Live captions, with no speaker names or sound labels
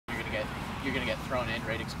you're going to get thrown in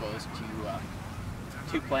right exposed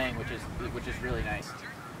to playing, which is really nice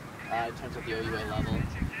in terms of the OUA level.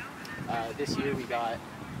 This year we got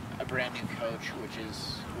a brand new coach, which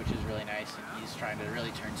is really nice, and he's trying to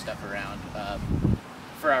really turn stuff around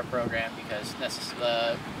for our program, because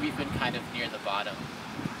we've been kind of near the bottom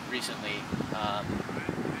recently,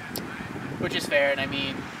 which is fair. And I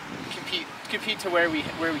mean, compete to where we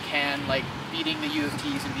can. Like, beating the U of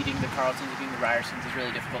T's and beating the Carletons and beating the Ryersons is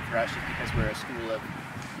really difficult for us, just because we're a school of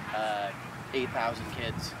 8,000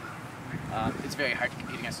 kids. It's very hard to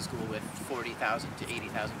compete against a school with 40,000 to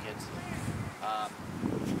 80,000 kids.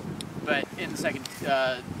 But in the second,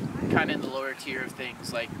 kind of in the lower tier of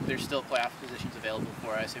things, like, there's still playoff positions available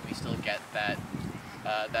for us, and we still get that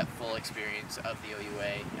full experience of the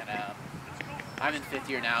OUA. And I'm in 5th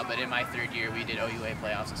year now, but in my 3rd year we did OUA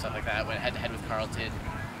playoffs and stuff like that. Went head-to-head with Carleton,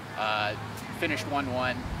 finished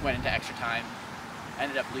 1-1, went into extra time,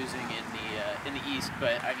 ended up losing in the East.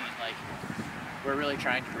 But I mean, like, we're really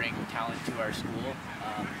trying to bring talent to our school.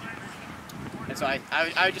 And so I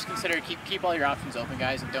would just consider keep all your options open,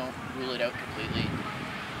 guys, and don't rule it out completely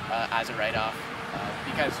as a write-off,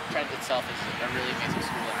 because Trent itself is a really amazing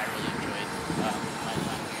school, and I really enjoyed my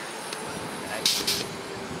time here. And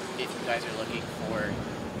if you guys are looking for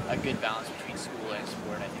a good balance between school and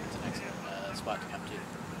sport, I think it's an excellent spot to come to.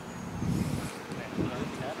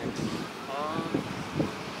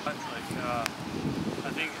 I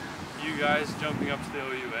think you guys jumping up to the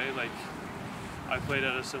OUA, like, I played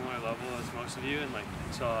at a similar level as most of you, and like,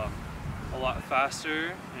 it's a lot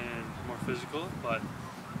faster and more physical, but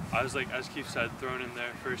I was, like, as Keith said, thrown in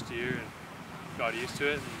there first year and got used to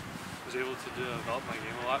it and was able to develop my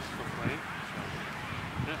game a lot from playing. So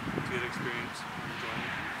yeah, it's a good experience. I'm enjoying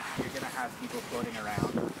it. You're going to have people floating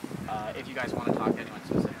around. If you guys want to talk to anyone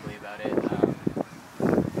specifically about it,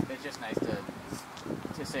 it's just nice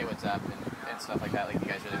to say what's up and stuff like that. Like, if you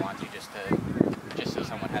guys really want to, just so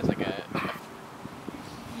someone has like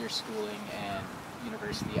your schooling and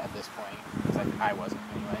university at this point, because I wasn't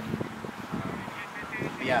anyway.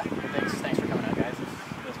 But yeah, thanks for coming out, guys.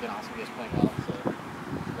 It's been awesome. You guys playing well, so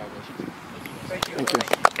congratulations. Thank you. Thank you. Do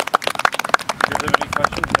you guys have any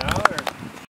questions?